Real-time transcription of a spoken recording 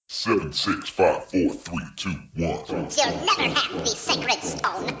Seven, six, five, four, three, two, one. You'll never have the sacred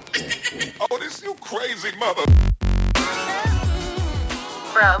stone. Oh, this you crazy mother.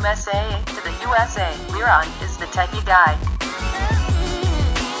 From SA to the USA, Liron is the techie guy.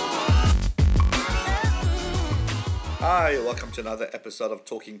 Hi, welcome to another episode of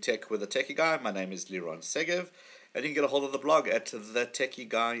Talking Tech with the Techie Guy. My name is Liron Segev, and you can get a hold of the blog at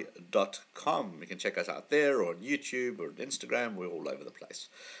thetechieguy.com. You can check us out there, or on YouTube, or on Instagram. We're all over the place.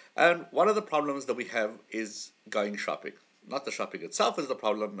 And one of the problems that we have is going shopping. Not the shopping itself is the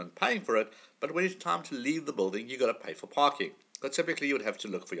problem and paying for it, but when it's time to leave the building, you got to pay for parking. So typically, you would have to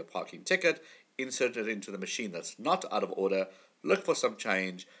look for your parking ticket, insert it into the machine that's not out of order, look for some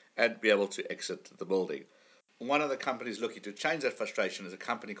change, and be able to exit the building. One of the companies looking to change that frustration is a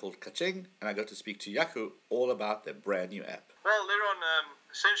company called KaChing, and I got to speak to Jaco all about their brand new app. Well, Liron,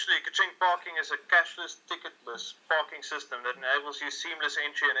 essentially, KaChing Parking is a cashless, ticketless parking system that enables you seamless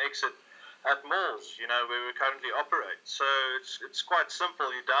entry and exit at malls, where we currently operate. So it's quite simple.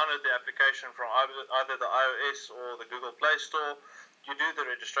 You download the application from either the iOS or the Google Play Store. You do the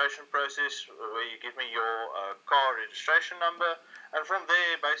registration process where you give me your car registration number, and from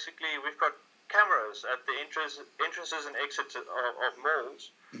there, basically, we've got cameras at the entrances and exits of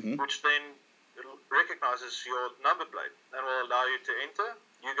malls, which then recognizes your number plate and will allow you to enter.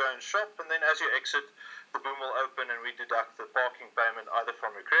 You go and shop, and then as you exit, the boom will open and we deduct the parking payment either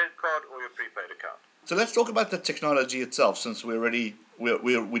from your credit card or your prepaid account. So let's talk about the technology itself, since we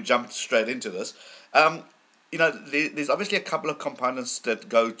jumped straight into this. There's obviously a couple of components that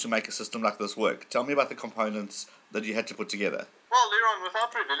go to make a system like this work. Tell me about the components that you had to put together. Well, Liron,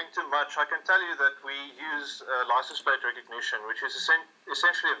 without revealing too much, I can tell you that we use license plate recognition, which is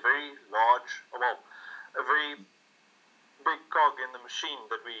essentially a very big cog in the machine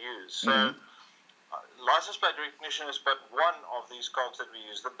that we use. So, license plate recognition is but one of these cogs that we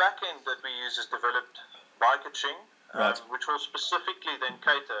use. The back end that we use is developed by KaChing, which will specifically then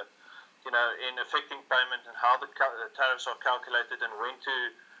cater, in affecting payment and how the tariffs are calculated and when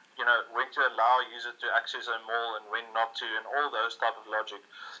to allow a user to access a mall and when not to, and all those type of logic.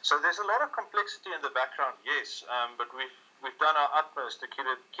 So there's a lot of complexity in the background, yes, but we've done our utmost to keep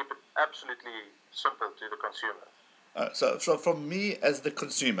it absolutely simple to the consumer. So for me as the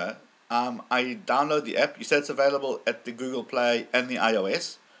consumer, I download the app. You said it's available at the Google Play and the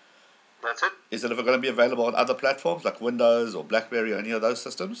iOS. That's it. Is it ever going to be available on other platforms like Windows or BlackBerry or any of those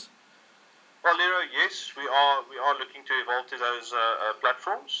systems? Well, Lero, yes, we are looking to evolve to those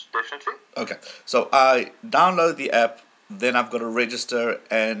platforms, definitely. Okay, so I download the app, then I've got to register,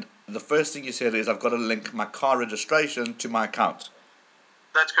 and the first thing you said is I've got to link my car registration to my account.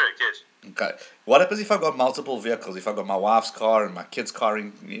 That's correct, yes. Okay, what happens if I've got multiple vehicles? If I've got my wife's car and my kid's car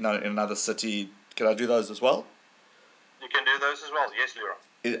in another city, can I do those as well? You can do those as well, yes, Lero.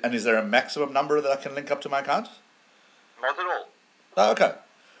 And is there a maximum number that I can link up to my account? Not at all. Oh, okay.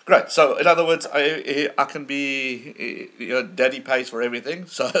 Great. So, in other words, I can be, daddy pays for everything.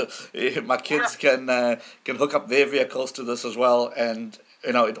 So, my kids can hook up their vehicles to this as well, and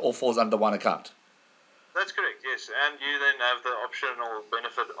it all falls under one account. That's correct. Yes, and you then have the optional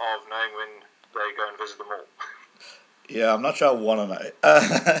benefit of knowing when they go and visit the mall. Yeah, I'm not sure I want to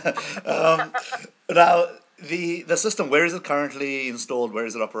know. Now, the system, where is it currently installed? Where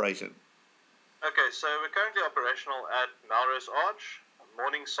is it operation? Okay, so we're currently operational at Melrose Arch,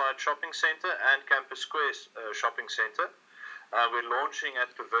 Morningside Shopping Centre, and Campus Square Shopping Centre. We're launching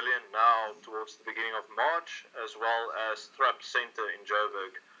at Pavilion now towards the beginning of March, as well as Thrupp Centre in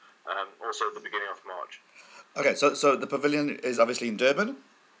Joburg, also at the beginning of March. Okay, so the Pavilion is obviously in Durban?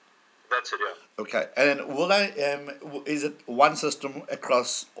 That's it, yeah. Okay, and is it one system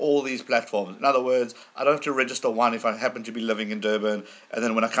across all these platforms? In other words, I don't have to register one if I happen to be living in Durban, and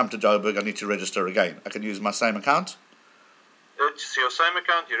then when I come to Joburg, I need to register again. I can use my same account? It's your same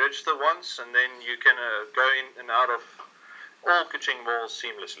account, you register once, and then you can go in and out of all KaChing malls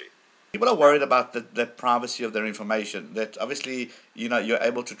seamlessly. People are worried about the privacy of their information, that obviously, you're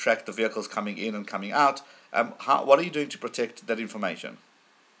able to track the vehicles coming in and coming out. What are you doing to protect that information?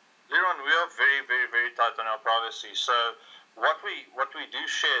 Liron, we are very, very, very tight on our privacy. So what we do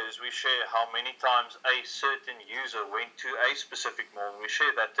share is we share how many times a certain user went to a specific mall. We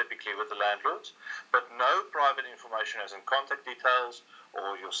share that typically with the landlords, but no private information as in contact details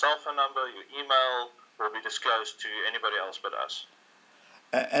or your cell phone number, your email will be disclosed to anybody else but us.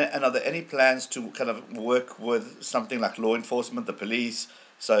 And are there any plans to kind of work with something like law enforcement, the police?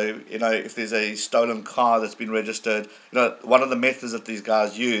 So, if there's a stolen car that's been registered, one of the methods that these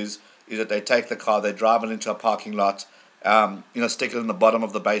guys use is that they take the car, they drive it into a parking lot, stick it in the bottom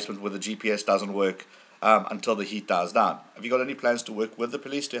of the basement where the GPS doesn't work, until the heat dies down. Have you got any plans to work with the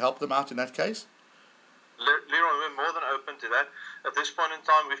police to help them out in that case? Leroy, we're more than open to that. At this point in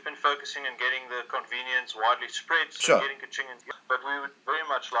time, we've been focusing on getting the convenience widely spread, so Sure. getting KaChing in. But we would very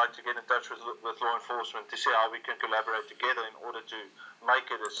much like to get in touch with law enforcement to see how we can collaborate together in order to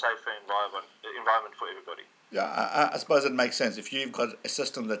make it a safer environment for everybody. Yeah, I suppose it makes sense. If you've got a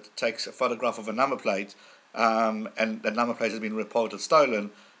system that takes a photograph of a number plate, and the number plate has been reported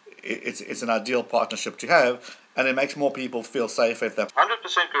stolen, it's an ideal partnership to have, and it makes more people feel safe if they're 100%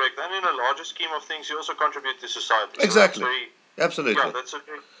 correct. And in a larger scheme of things, you also contribute to society. exactly. So that's Absolutely. yeah,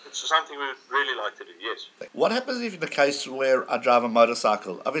 it's something we would really like to do, yes. What happens if in the case where I drive a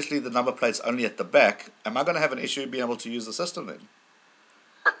motorcycle? Obviously, the number plate's only at the back. Am I going to have an issue being able to use the system then?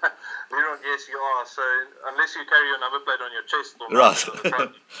 Leron, yes, you are. So unless you carry your number plate on your chest or Right. mounted on the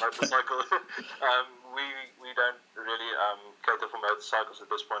front motorcycle, we don't really cater for motorcycles at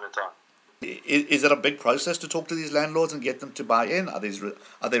this point in time. Is it a big process to talk to these landlords and get them to buy in? Are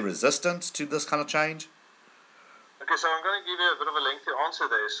they resistant to this kind of change? Okay, so I'm going to give you a bit of a lengthy answer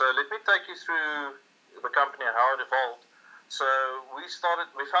there. So let me take you through the company and how it evolved. So we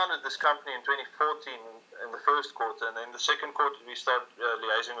founded this company in 2014 in the first quarter, and then the second quarter we started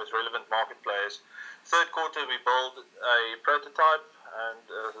liaising with relevant market players. Third quarter we built a prototype, and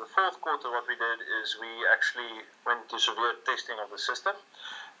the fourth quarter what we did is we actually went to severe testing of the system.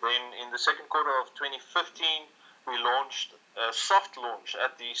 Then in the second quarter of 2015 we launched a soft launch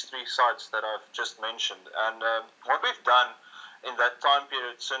at these 3 sites that I've just mentioned. And what we've done in that time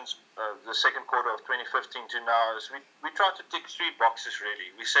period since the second quarter of 2015 to now is we tried to tick 3 boxes really.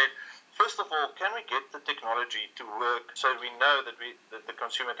 We said, first of all, can we get the technology to work so we know that the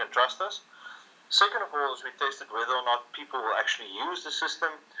consumer can trust us? Second of all is we tested whether or not people will actually use the system,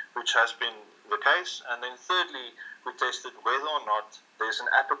 which has been the case. And then thirdly, we tested whether or not there's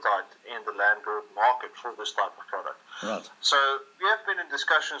an appetite in the landlord market for this type of product. Right. So we have been in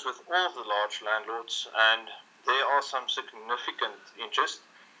discussions with all of the large landlords, and there are some significant interest.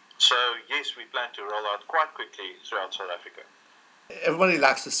 So yes, we plan to roll out quite quickly throughout South Africa. Everybody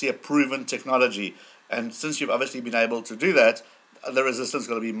likes to see a proven technology, and since you've obviously been able to do that, the resistance is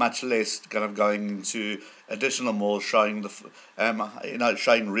going to be much less, kind of going into additional malls showing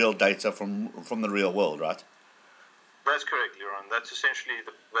showing real data from the real world, right? That's correct, Leron. That's essentially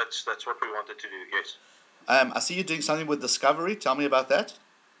that's what we wanted to do. Yes. I see you doing something with Discovery. Tell me about that.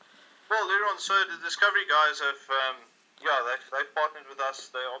 Well, Leron, so the Discovery guys have they've partnered with us.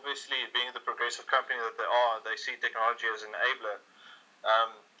 They obviously, being the progressive company that they are, they see technology as an enabler.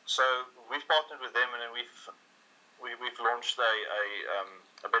 So we've partnered with them, and then we've launched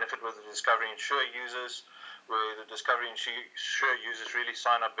a benefit with the Discovery Insure users, where the Discovery Insure users really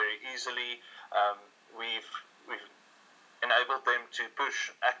sign up very easily. We've enabled them to push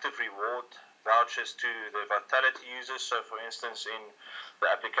active reward vouchers to the Vitality users. So, for instance, in the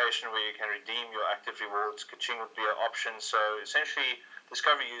application where you can redeem your active rewards, KaChing would be an option. So, essentially,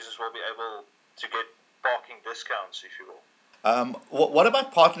 Discovery users will be able to get parking discounts, if you will. What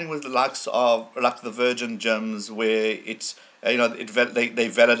about partnering with the likes of like the Virgin gyms, where it's they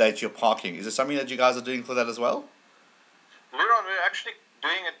validate your parking? Is it something that you guys are doing for that as well? Leron, we're actually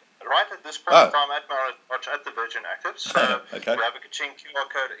doing it right at this point in time at March at the Virgin Active. So okay. we have a KaChing QR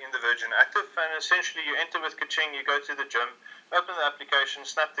code in the Virgin Active, and essentially you enter with KaChing, you go to the gym, open the application,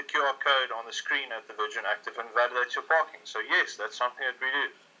 snap the QR code on the screen at the Virgin Active, and validate your parking. So yes, that's something that we do.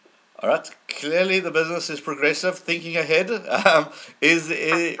 All right. Clearly, the business is progressive, thinking ahead.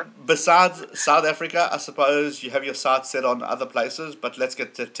 Besides South Africa, I suppose you have your sights set on other places, but let's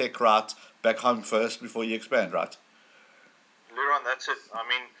get the tech right back home first before you expand, right? Leron, that's it. I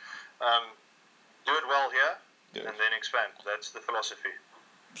mean, do it well here, and then expand. That's the philosophy.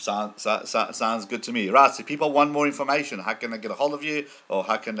 Sounds good to me. Right. So, if people want more information, how can they get a hold of you, or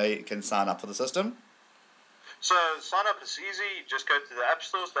how can they sign up for the system? So sign up is easy. Just go to the app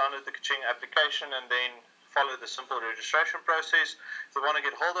stores, download the KaChing application, and then follow the simple registration process. If they want to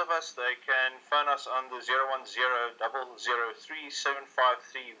get hold of us, they can phone us on the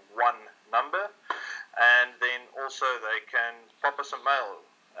 010-003-7531 number, and then also they can pop us a mail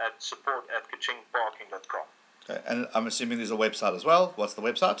at support@kachingparking.com. Okay, and I'm assuming there's a website as well. What's the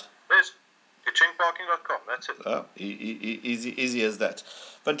website? Yes, KaChingparking.com. That's it. Easy as that.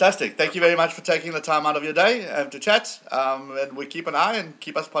 Fantastic. Thank you very much for taking the time out of your day to chat. And we keep an eye and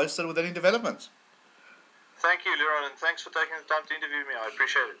keep us posted with any developments. Thank you, Leron, and thanks for taking the time to interview me. I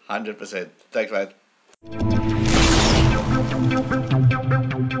appreciate it. 100%. Thanks, man.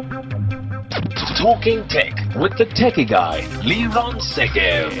 Talking Tech with the techie guy, Leron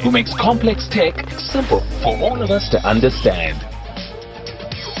Sekev, who makes complex tech simple for all of us to understand.